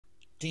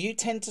Do you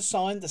tend to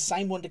sign the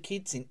same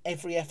Wonderkids in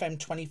every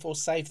FM24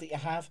 save that you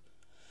have?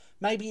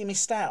 Maybe you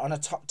missed out on a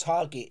top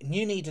target and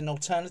you need an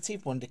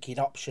alternative Wonderkid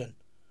option.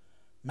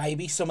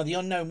 Maybe some of the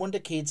unknown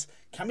Wonderkids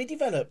can be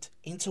developed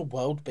into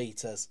world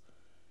beaters.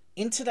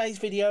 In today's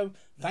video,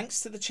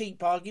 thanks to the cheap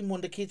bargain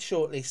Wonderkid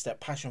shortlist at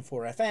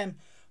Passion4FM,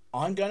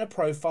 I'm going to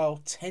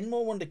profile 10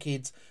 more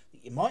Wonderkids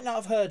that you might not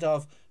have heard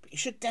of, but you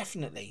should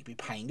definitely be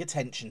paying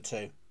attention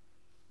to.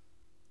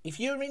 If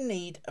you're in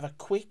need of a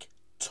quick,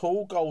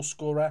 tall goal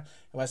scorer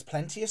who has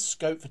plenty of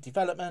scope for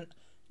development,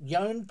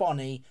 Yoan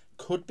Bonny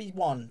could be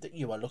one that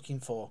you are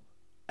looking for.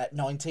 At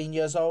 19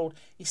 years old,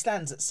 he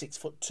stands at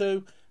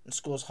 6'2" and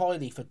scores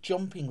highly for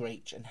jumping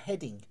reach and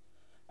heading.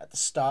 At the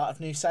start of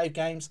new save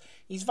games,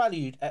 he's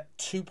valued at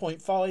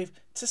 £2.5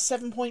 to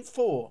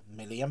 £7.4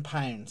 million.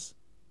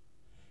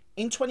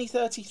 In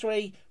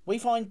 2033, we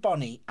find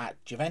Bonny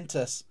at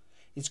Juventus.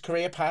 His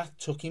career path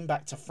took him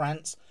back to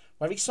France,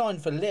 where he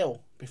signed for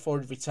Lille before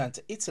he returned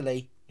to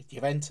Italy with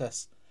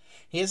Juventus.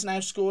 He has now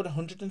scored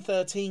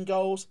 113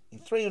 goals in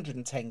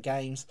 310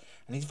 games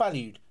and is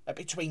valued at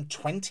between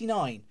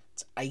 £29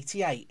 to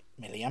 £88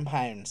 million.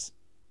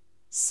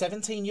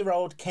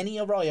 17-year-old Keny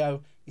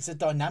Arroyo is a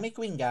dynamic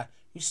winger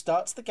who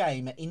starts the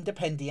game at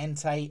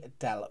Independiente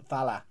del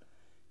Valle.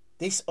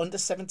 This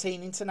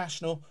under-17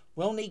 international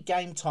will need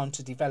game time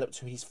to develop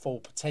to his full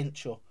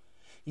potential.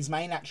 His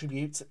main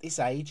attributes at this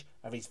age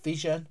are his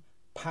vision,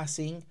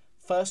 passing,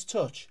 first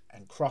touch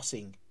and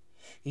crossing.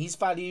 He is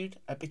valued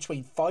at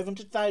between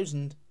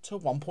 £500,000 to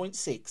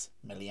 £1.6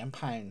 million.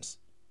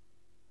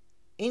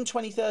 In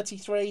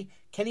 2033,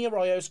 Keny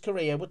Arroyo's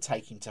career would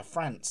take him to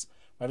France,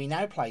 where he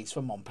now plays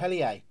for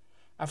Montpellier.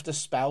 After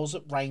spells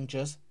at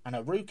Rangers and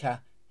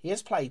Luca, he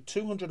has played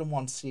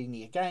 201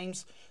 senior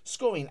games,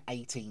 scoring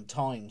 18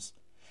 times.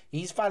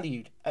 He is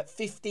valued at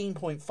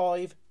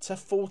 £15.5 to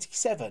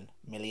 £47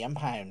 million.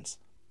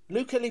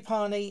 Luca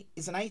Lipani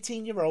is an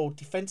 18-year-old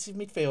defensive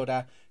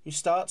midfielder who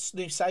starts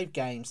new save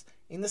games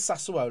in the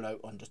Sassuolo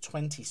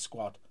under-20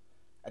 squad.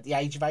 At the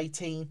age of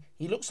 18,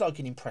 he looks like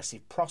an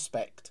impressive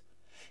prospect.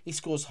 He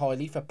scores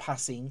highly for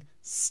passing,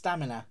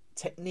 stamina,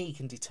 technique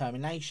and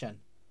determination.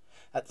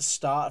 At the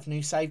start of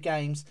new save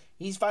games,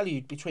 he is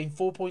valued between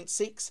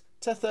 £4.6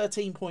 to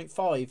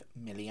 £13.5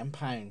 million.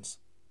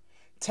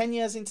 10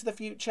 years into the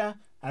future,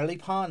 and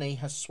Lipani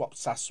has swapped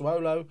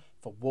Sassuolo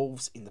for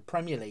Wolves in the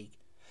Premier League.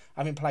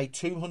 Having played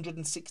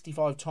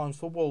 265 times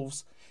for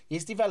Wolves, he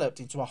has developed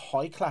into a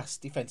high-class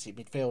defensive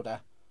midfielder.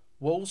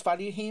 Wolves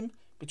value him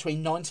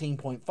between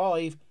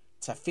 £19.5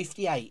 to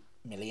 £58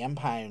 million.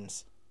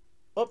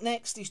 Up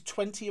next is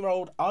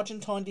 20-year-old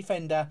Argentine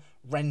defender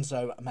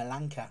Renzo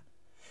Malanca.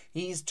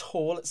 He is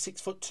tall at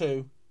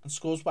 6'2" and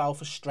scores well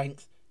for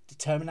strength,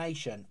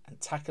 determination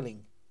and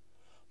tackling.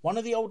 One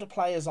of the older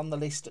players on the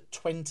list at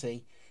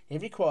 20, he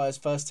requires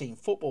first-team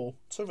football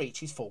to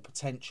reach his full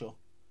potential.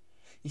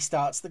 He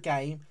starts the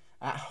game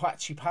at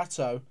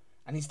Huachipato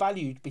and is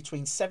valued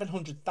between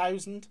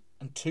 £700,000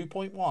 and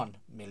 £2.1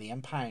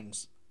 million.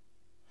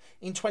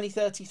 In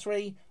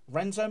 2033,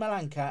 Renzo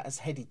Malanca has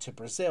headed to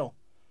Brazil,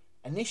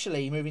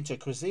 initially moving to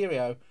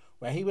Cruzeiro,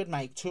 where he would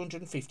make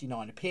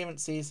 259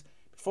 appearances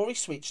before he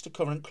switched to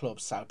current club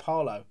Sao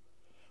Paulo.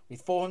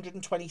 With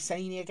 420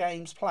 senior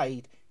games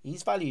played, he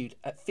is valued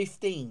at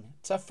 £15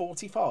 to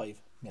 £45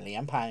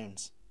 million.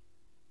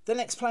 The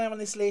next player on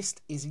this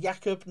list is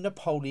Jakob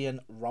Napoleon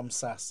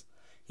Ramsaas.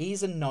 He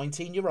is a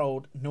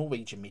 19-year-old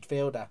Norwegian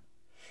midfielder.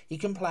 He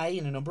can play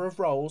in a number of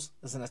roles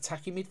as an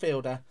attacking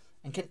midfielder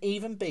and can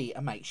even be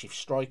a makeshift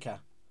striker.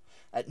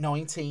 At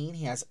 19,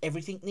 he has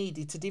everything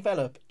needed to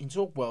develop into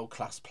a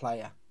world-class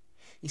player.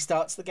 He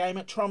starts the game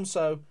at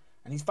Tromso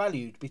and is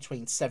valued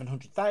between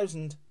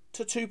 £700,000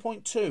 to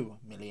 £2.2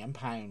 million.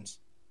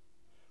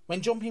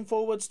 When jumping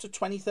forwards to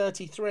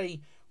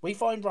 2033, we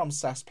find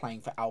Ramsaas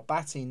playing for Al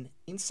Batin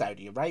in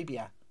Saudi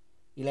Arabia.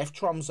 He left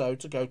Tromso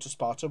to go to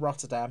Sparta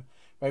Rotterdam,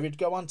 where he'd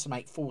go on to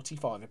make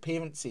 45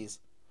 appearances.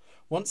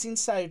 Once in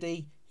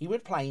Saudi, he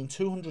would play in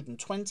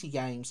 220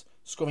 games,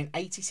 scoring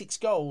 86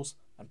 goals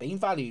and being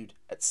valued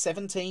at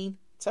 £17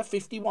 to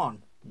 £51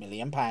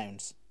 million.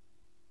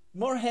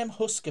 Muharem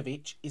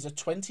Huskovic is a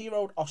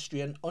 20-year-old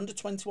Austrian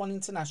under-21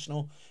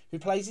 international who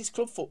plays his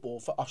club football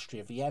for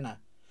Austria Vienna.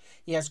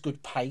 He has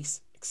good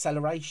pace,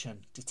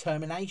 acceleration,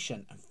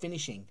 determination and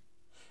finishing.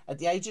 At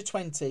the age of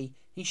 20,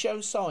 he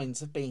shows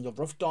signs of being a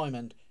rough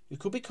diamond who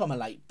could become a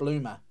late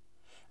bloomer.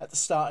 At the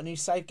start of new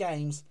save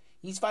games,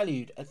 he's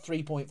valued at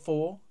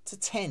 £3.4 to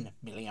 £10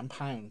 million.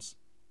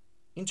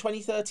 In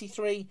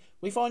 2033,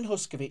 we find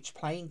Huskovic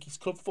playing his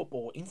club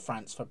football in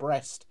France for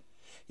Brest.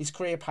 His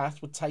career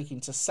path would take him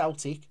to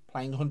Celtic,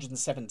 playing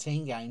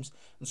 117 games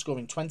and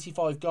scoring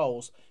 25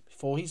 goals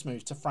before he's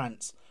moved to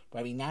France,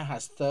 where he now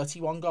has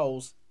 31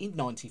 goals in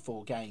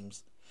 94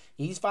 games.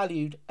 He's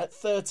valued at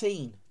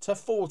 £13 to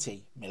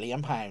 £40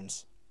 million.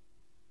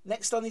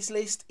 Next on this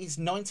list is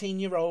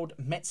 19-year-old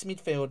Metz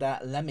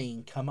midfielder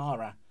Lamine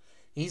Camara.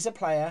 He's a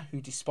player who,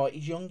 despite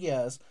his young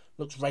years,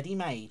 looks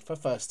ready-made for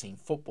first-team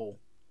football.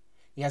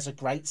 He has a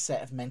great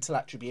set of mental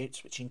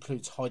attributes which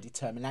includes high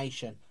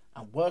determination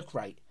and work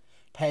rate,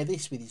 Pair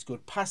this with his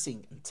good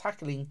passing and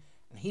tackling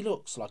and he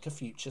looks like a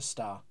future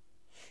star.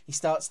 He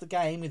starts the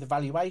game with a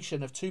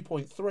valuation of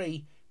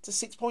 £2.3 to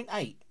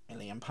 £6.8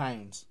 million.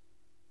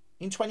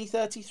 In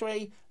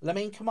 2033,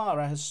 Lamine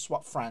Camara has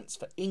swapped France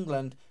for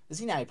England as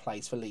he now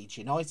plays for Leeds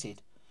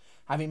United.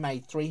 Having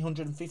made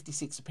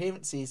 356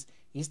 appearances,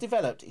 he has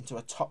developed into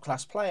a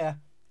top-class player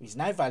who is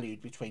now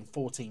valued between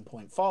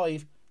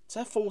 £14.5 to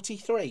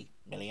 £43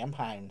 million.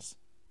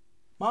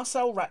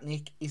 Marcel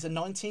Ratnik is a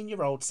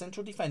 19-year-old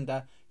central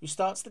defender who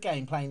starts the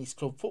game playing his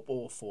club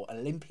football for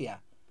Olimpija.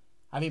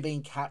 Having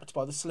been capped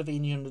by the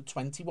Slovenian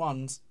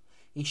under-21s,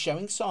 he's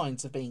showing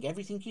signs of being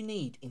everything you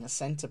need in a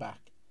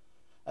centre-back.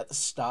 At the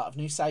start of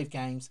new save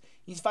games,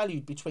 he's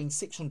valued between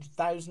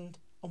 £600,000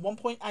 and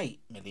 £1.8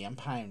 million.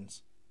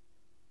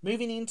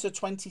 Moving into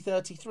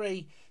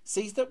 2033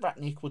 sees that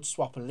Ratnik would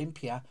swap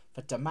Olimpija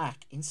for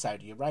Damak in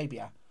Saudi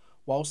Arabia.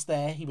 Whilst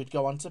there, he would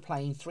go on to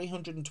play in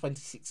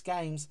 326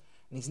 games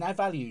and is now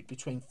valued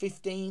between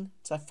 £15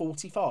 to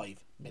 £45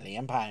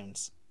 million.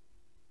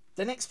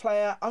 The next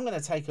player I'm going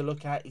to take a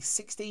look at is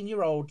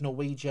 16-year-old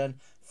Norwegian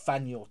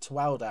Faniel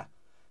Tewelde.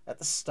 At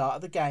the start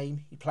of the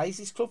game, he plays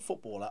his club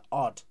football at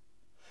Odd.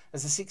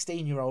 As a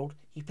 16-year-old,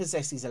 he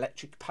possesses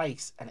electric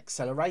pace and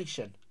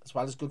acceleration, as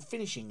well as good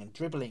finishing and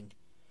dribbling.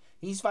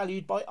 He's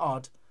valued by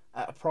Odd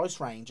at a price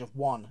range of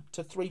 £1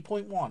 to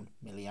 £3.1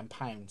 million.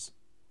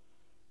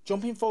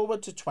 Jumping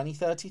forward to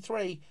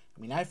 2033,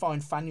 we now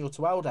find Faniel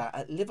Tewelde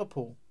at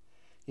Liverpool.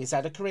 He has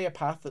had a career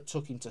path that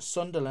took him to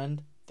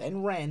Sunderland,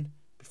 then Rennes,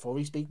 before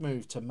his big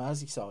move to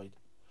Merseyside.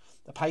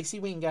 The pacey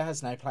winger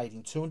has now played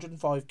in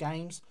 205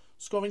 games,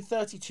 scoring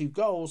 32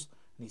 goals,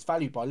 and is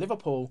valued by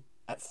Liverpool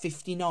at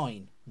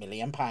 £59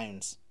 million.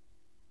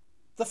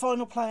 The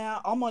final player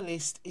on my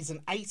list is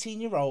an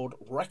 18-year-old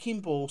wrecking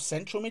ball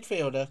central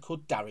midfielder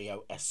called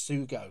Dario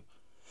Esugo.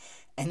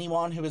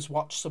 Anyone who has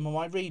watched some of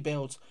my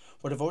rebuilds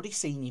would have already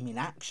seen him in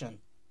action.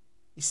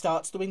 He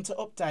starts the winter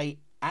update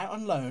out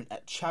on loan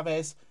at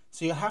Chavez,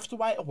 so you'll have to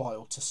wait a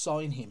while to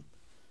sign him.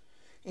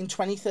 In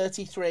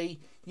 2033,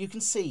 you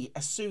can see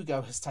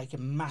Esugo has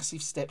taken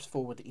massive steps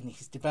forward in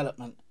his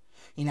development.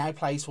 He now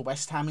plays for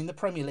West Ham in the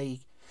Premier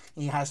League.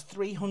 He has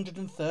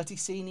 330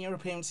 senior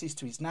appearances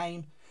to his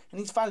name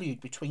and is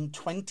valued between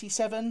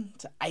 £27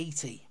 to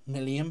 £80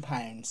 million.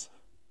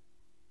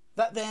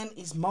 That then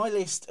is my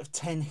list of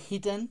 10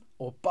 hidden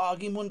or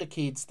bargain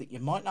wonderkids that you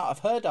might not have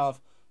heard of,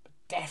 but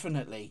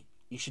definitely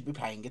you should be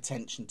paying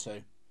attention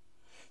to.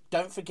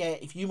 Don't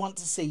forget, if you want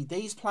to see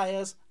these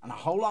players and a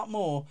whole lot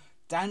more,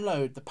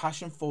 download the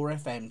Passion 4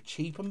 FM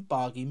cheap and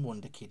bargain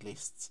wonderkid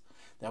lists.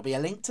 There'll be a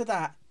link to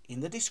that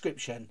in the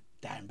description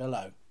down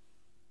below.